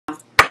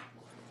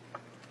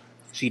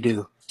She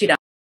do. She don't.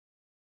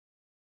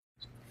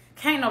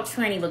 Can't no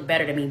tranny look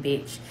better than me,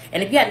 bitch.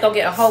 And if you had to go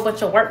get a whole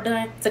bunch of work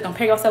done to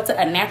compare yourself to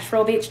a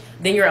natural bitch,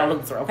 then you're a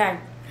loser, okay?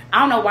 I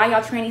don't know why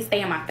y'all trannies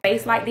stay in my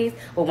face like this,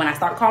 but when I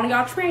start calling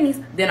y'all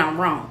trannies, then I'm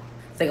wrong.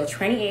 So your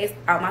tranny ass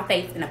out my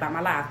face and about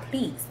my life,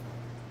 please.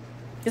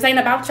 This ain't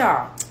about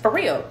y'all. For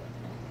real.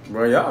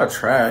 Bro, y'all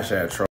trash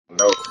at troll.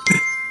 No.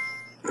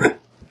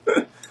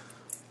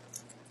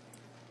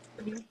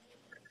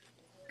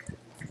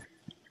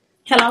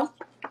 Hello?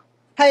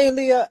 Hey,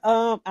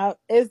 Liyah.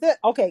 Is that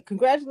okay?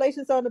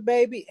 Congratulations on the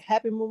baby.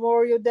 Happy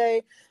Memorial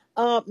Day.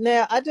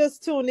 Now I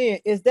just tuned in.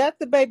 Is that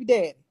the baby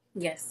daddy?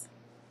 Yes.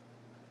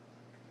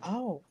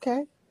 Oh,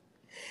 okay.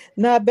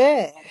 Not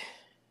bad.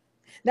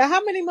 Now,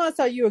 how many months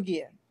are you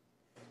again?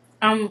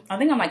 I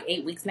think I'm like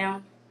 8 weeks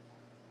now.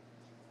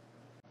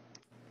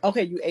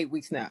 Okay, you 8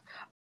 weeks now.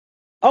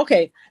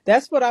 Okay,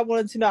 that's what I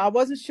wanted to know. I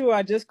wasn't sure.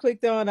 I just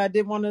clicked on. I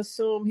didn't want to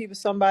assume he was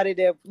somebody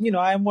that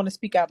I didn't want to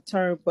speak out of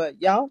turn.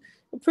 But y'all,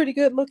 a pretty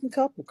good looking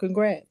couple.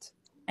 Congrats.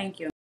 Thank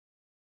you.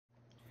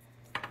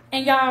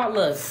 And y'all,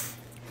 look,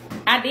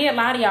 I did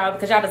lie to y'all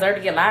because y'all deserve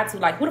to get lied to.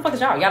 Like, who the fuck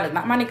is y'all? Y'all is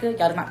not my nigga.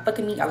 Y'all is not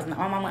fucking me. Y'all is not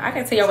my mama. I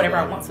can tell y'all whatever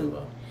I want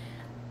to.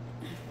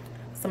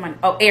 Somebody,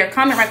 Air,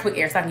 comment right quick,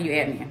 Air, so I can you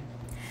add me in.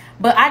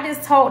 But I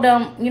just told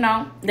them,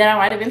 that I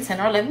might have been 10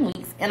 or 11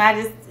 weeks. And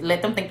I just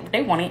let them think what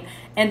they wanted.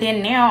 And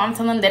then now I'm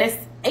telling them that it's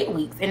 8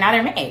 weeks. And now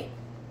they're mad.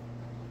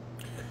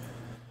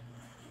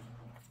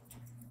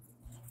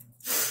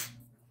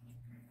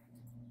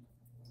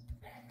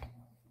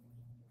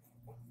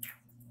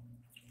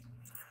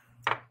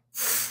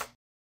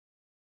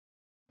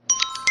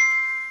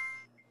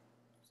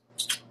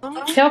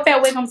 Tell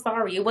Fat Wig I'm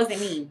sorry. It wasn't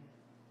me.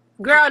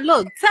 Girl,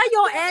 look, tell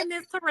your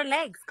admins to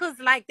relax, cause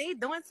like they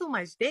doing too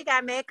much. They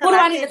got mad Who cause do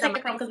I I need to said take them.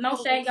 it from? Because no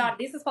shade, y'all.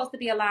 This is supposed to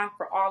be a line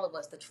for all of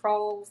us. The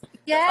trolls,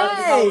 the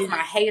ugly hoes, Yes. my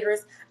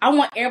haters. I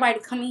want everybody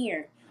to come in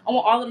here. I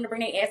want all of them to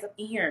bring their ass up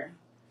in here.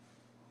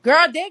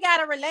 Girl, they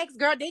gotta relax.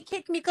 Girl, they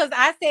kicked me because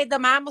I said the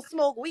mama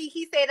smoke weed.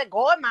 He said the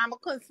god mama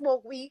couldn't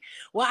smoke weed.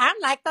 Well, I'm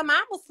like the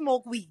mama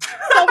smoke weed.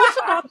 So what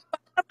you gonna do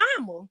about the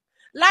mama?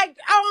 Like,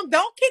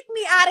 don't kick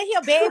me out of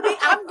here, baby.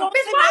 I'm gonna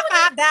Bitch, send why my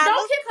would you?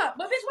 Don't $5. kick her.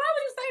 But bitch, why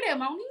would you say that,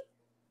 Moni?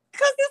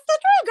 Cause it's the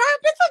truth, girl.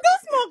 Bitch, I do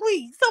smoke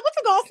weed. So what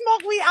you gonna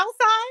smoke weed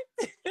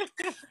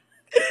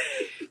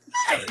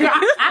Girl,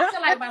 I outside?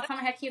 feel like by the time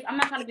I have kids, I'm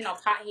not trying to be no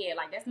pothead.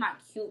 Like, that's not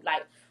cute.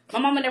 Like, my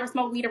mama never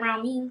smoked weed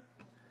around me.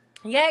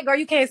 Yeah, girl,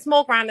 you can't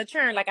smoke around the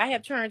churn. Like I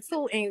have churn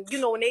too, and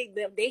when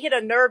they hit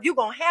a nerve, you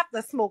gonna have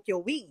to smoke your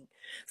weed.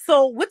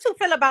 So what you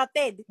feel about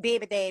that,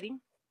 baby daddy?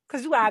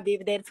 Cause you are a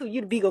baby daddy too.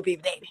 You the Bigo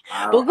baby daddy.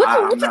 But I'm what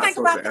you not think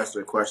supposed about to that?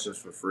 answer questions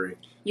for free.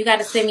 You got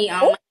to send me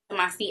Oh,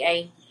 my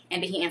CA,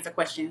 and then he answer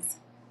questions.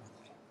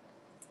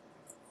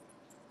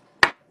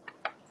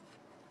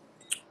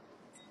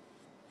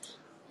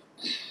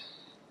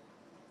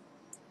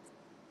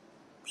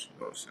 She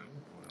gonna send me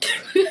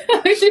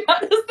She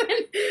about to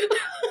send.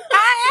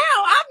 I am.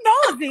 I'm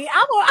nosy.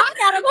 I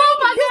gotta Oh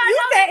be. my You god, you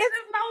y'all said niggas it's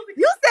is nosy.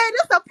 you said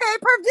it's a pay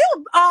per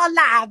view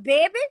live,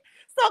 baby.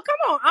 So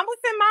come on, I'm gonna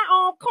send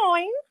my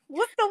coin.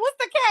 What's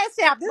the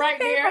cash app? This is Right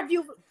pay per there.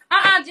 view.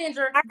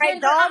 Ginger. All right,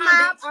 Ginger, dog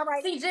mouth. bitch. All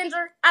right. See,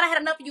 Ginger, I done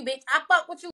had enough of you, bitch. I fuck with you.